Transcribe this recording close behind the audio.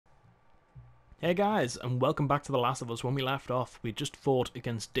Hey guys, and welcome back to The Last of Us. When we left off, we just fought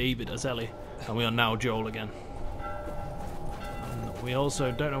against David as Ellie, and we are now Joel again. And we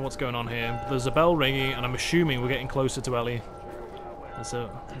also don't know what's going on here. There's a bell ringing, and I'm assuming we're getting closer to Ellie. There's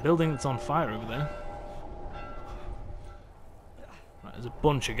a building that's on fire over there. Right, there's a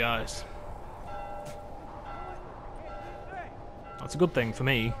bunch of guys. That's a good thing for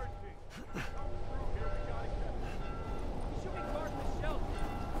me.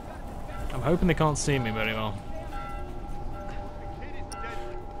 I'm hoping they can't see me very well. The kid is dead.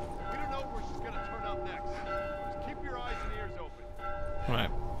 We don't know where she's gonna turn up next. Just keep your eyes and ears open. Right.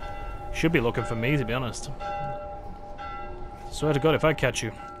 Should be looking for me, to be honest. Swear to God, if I catch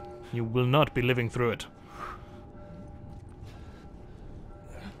you, you will not be living through it.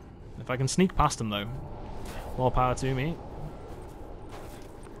 If I can sneak past them, though, more power to me.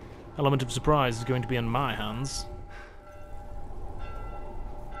 Element of surprise is going to be in my hands.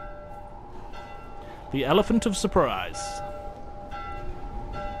 The elephant of surprise.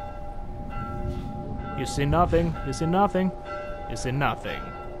 You see nothing. You see nothing. You see nothing.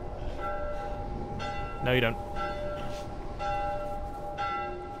 No, you don't.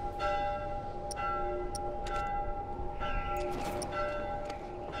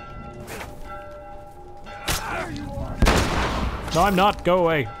 No, I'm not. Go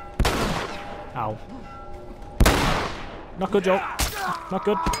away. Ow. Not good, Joel. Not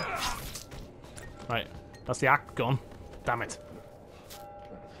good. Right, that's the act gone. Damn it.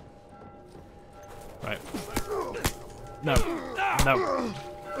 Right. No. No.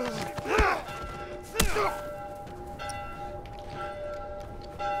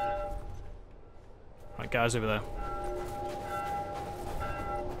 Right, guys over there.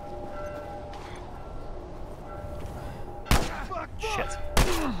 Shit.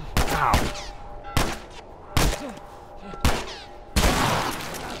 Ow.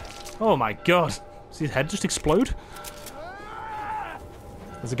 Oh my God. Does his head just explode?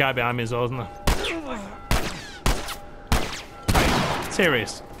 There's a guy behind me as well, isn't there? Right,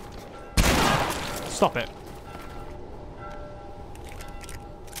 serious. Stop it.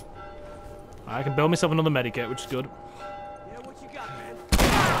 I can build myself another medikit, which is good. Yeah, what you got, man?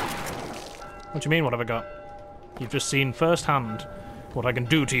 What do you mean, what have I got? You've just seen firsthand what I can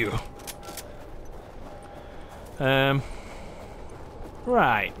do to you.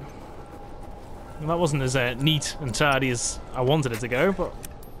 Right. Well, that wasn't as neat and tidy as I wanted it to go, but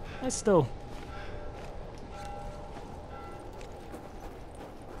it's still...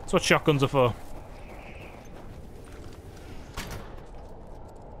 That's what shotguns are for.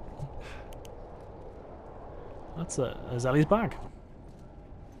 That's Ellie's bag.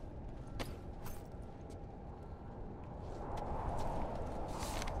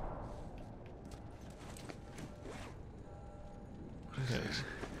 What is this?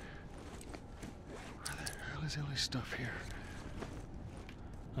 Where the hell is Ellie's stuff here?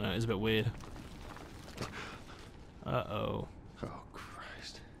 I know, it's a bit weird. Uh-oh. Oh,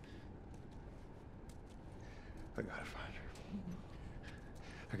 Christ. I gotta find her.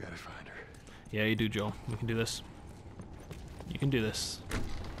 I gotta find her. Yeah, you do, Joel. We can do this. You can do this.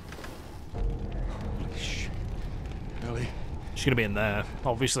 Holy shit. Ellie? She's gonna be in there,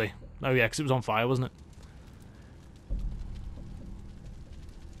 obviously. Oh yeah, because it was on fire, wasn't it?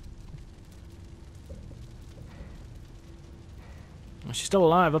 Well, she's still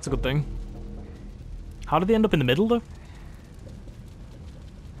alive, that's a good thing. How did they end up in the middle, though?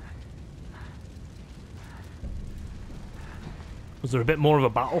 Was there a bit more of a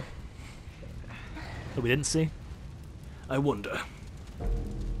battle that we didn't see? I wonder.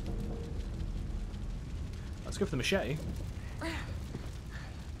 Let's go for the machete.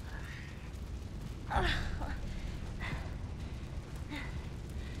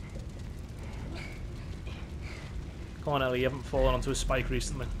 Come on, Ellie, you haven't fallen onto a spike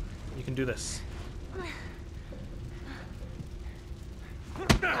recently. You can do this.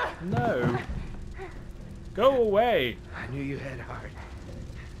 No! Go away! I knew you had heart.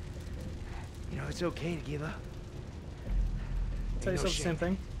 You know, it's okay to give up. Tell yourself the same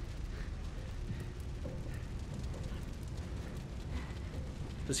thing.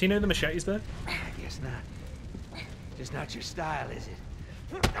 Does he know the machete's there? I guess not. Just not your style, is it?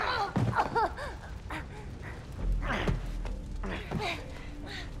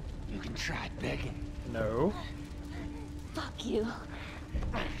 You can try begging. No. Fuck you.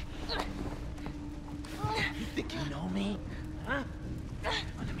 You think you know me? Huh? Well,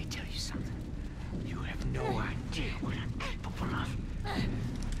 let me tell you something. You have no idea what I'm capable of.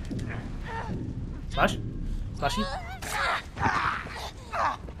 Slash? Slashy?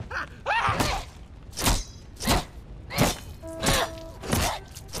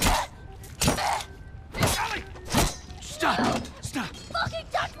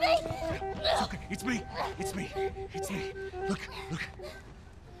 It's me! It's me! It's me! Look! Look!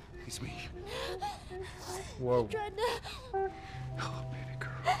 It's me. Whoa. Tried to... Oh, baby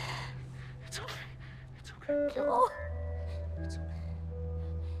girl. It's okay. It's okay. No. It's okay.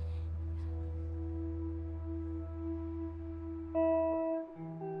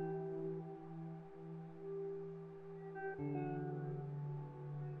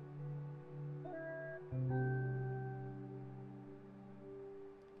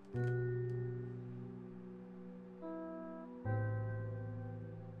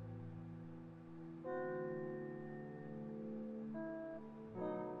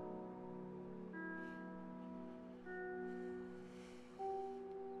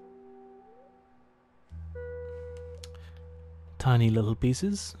 Tiny little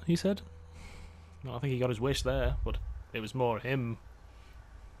pieces, he said. Well, I think he got his wish there, but it was more him.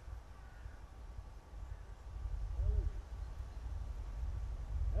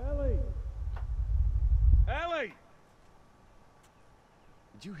 Ellie! Ellie!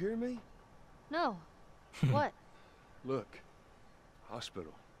 Did you hear me? No. What? Look.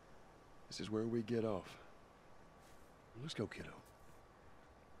 Hospital. This is where we get off. Let's go, kiddo.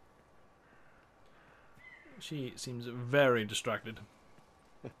 She seems very distracted.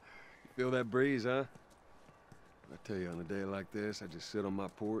 Feel that breeze, huh? I tell you, on a day like this, I just sit on my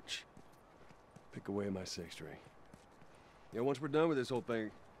porch, pick away at my six string. Yeah, once we're done with this whole thing,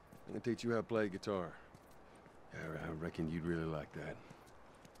 I'm gonna teach you how to play guitar. Yeah, I reckon you'd really like that.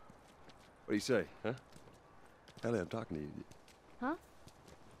 What do you say, huh? Ellie, I'm talking to you. Huh?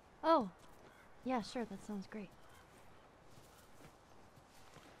 Oh. Yeah, sure, that sounds great.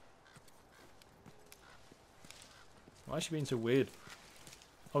 Why is she being so weird?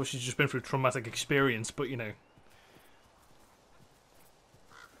 Oh, she's just been through a traumatic experience, but you know.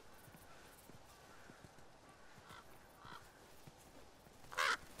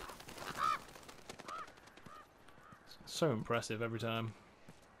 It's so impressive every time.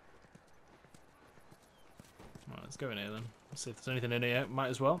 Right, let's go in here then. Let's see if there's anything in here. Might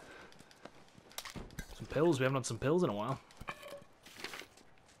as well. Some pills. We haven't had some pills in a while.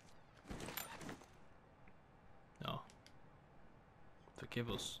 Oh. Forgive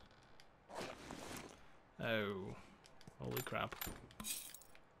us. Oh. Holy crap.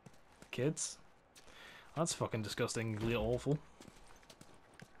 Kids? That's fucking disgustingly awful.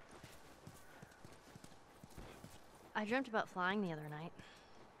 I dreamt about flying the other night.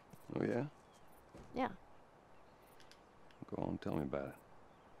 Oh, yeah? Yeah. Go on, tell me about it.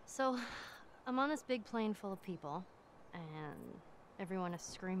 So, I'm on this big plane full of people, and everyone is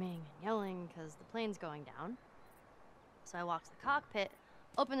screaming and yelling because the plane's going down. So I walk to the cockpit,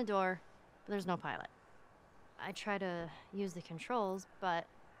 open the door, but there's no pilot. I try to use the controls, but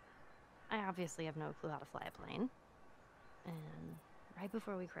I obviously have no clue how to fly a plane. And right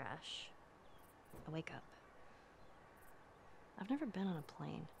before we crash, I wake up. I've never been on a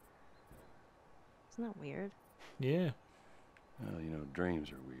plane. Isn't that weird? Yeah, Well, you know,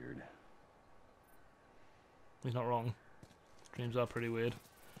 dreams are weird. he's not wrong. Dreams are pretty weird.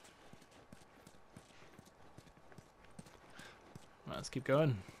 Right, let's keep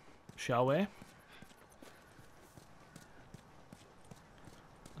going. Shall we?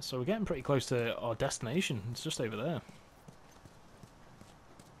 So we're getting pretty close to our destination. It's just over there.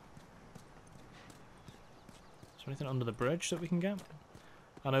 Is there anything under the bridge that we can get?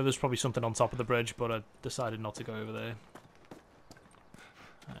 I know there's probably something on top of the bridge, but I decided not to go over there.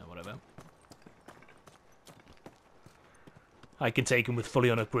 Whatever. I can take him with fully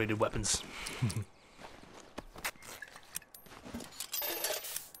unupgraded weapons.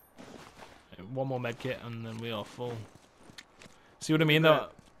 One more med kit and then we are full. See what I mean though?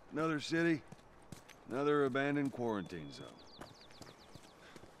 Another city, another abandoned quarantine zone.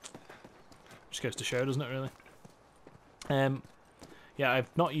 Just goes to show, doesn't it, really? Yeah, I've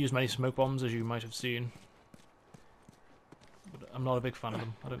not used many smoke bombs, as you might have seen. But I'm not a big fan of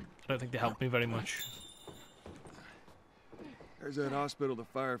them. I don't think they help me very much. There's that hospital the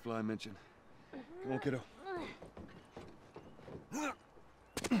Firefly mentioned. Come on, kiddo.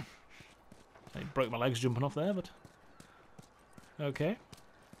 I broke my legs jumping off there, but... Okay.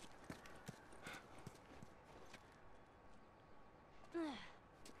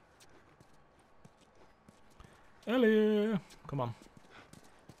 Ellie! Come on.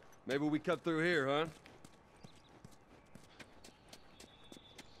 Maybe we cut through here, huh?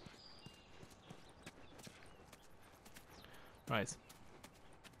 Right.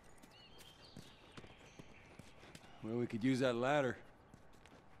 Well, we could use that ladder.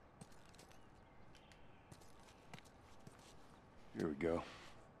 Here we go.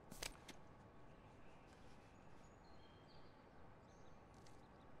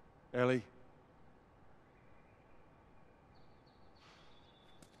 Ellie,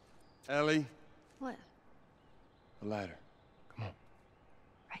 Ellie, What? a ladder. Come on.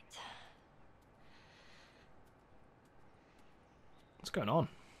 Right. What's going on?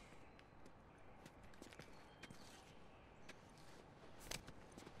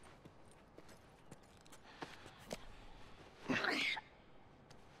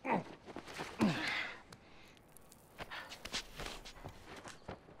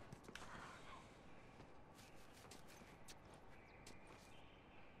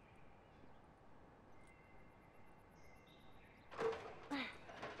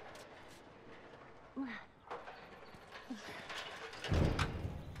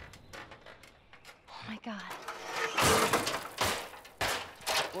 Oh my god.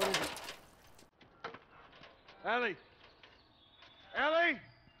 What is it? Ellie! Ellie!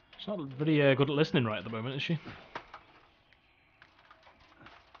 She's not very good at listening right at the moment, is she?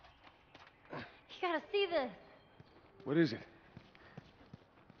 You gotta see this. What is it?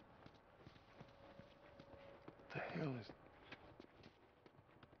 What the hell is...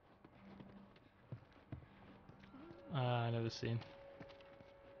 I know the scene.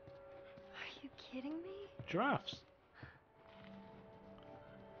 Are you kidding me? Giraffes.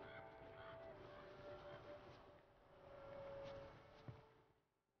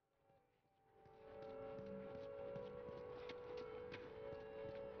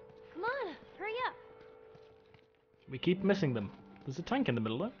 Come on, hurry up. We keep missing them. There's a tank in the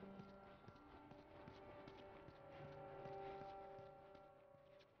middle though.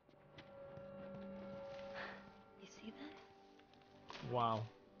 You see this? Wow.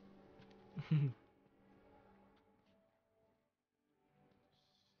 I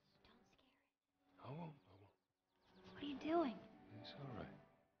won't. What are you doing? It's all right.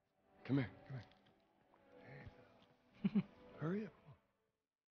 Come here. There you go. Hurry up.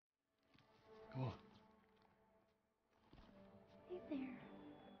 Come on. Hey there.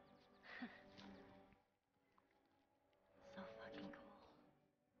 So fucking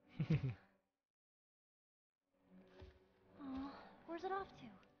cool. Aw, where's it off to?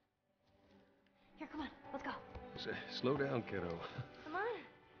 Here, come on, let's go. Slow down, kiddo. Come on.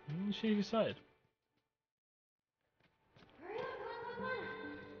 She's excited. Hurry up, come on.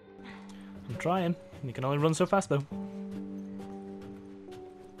 I'm trying. You can only run so fast though.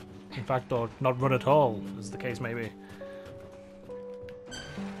 In fact, or not run at all, as the case may be.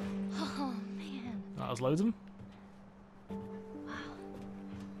 Oh, man. That was loads of them. Wow.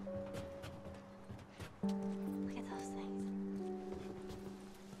 Look at those things.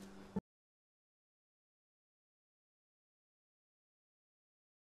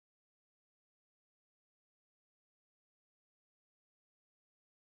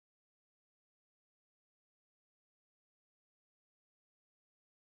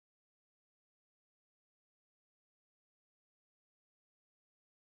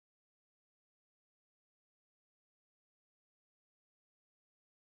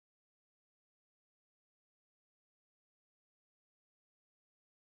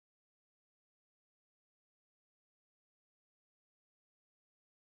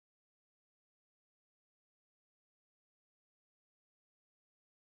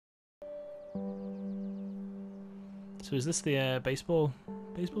 So is this the baseball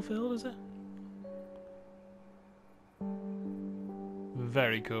field, is it?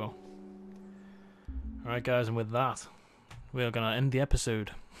 Very cool. Alright guys, and with that, we are going to end the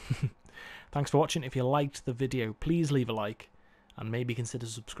episode. Thanks for watching. If you liked the video, please leave a like, and maybe consider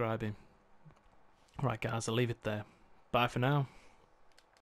subscribing. Alright guys, I'll leave it there. Bye for now.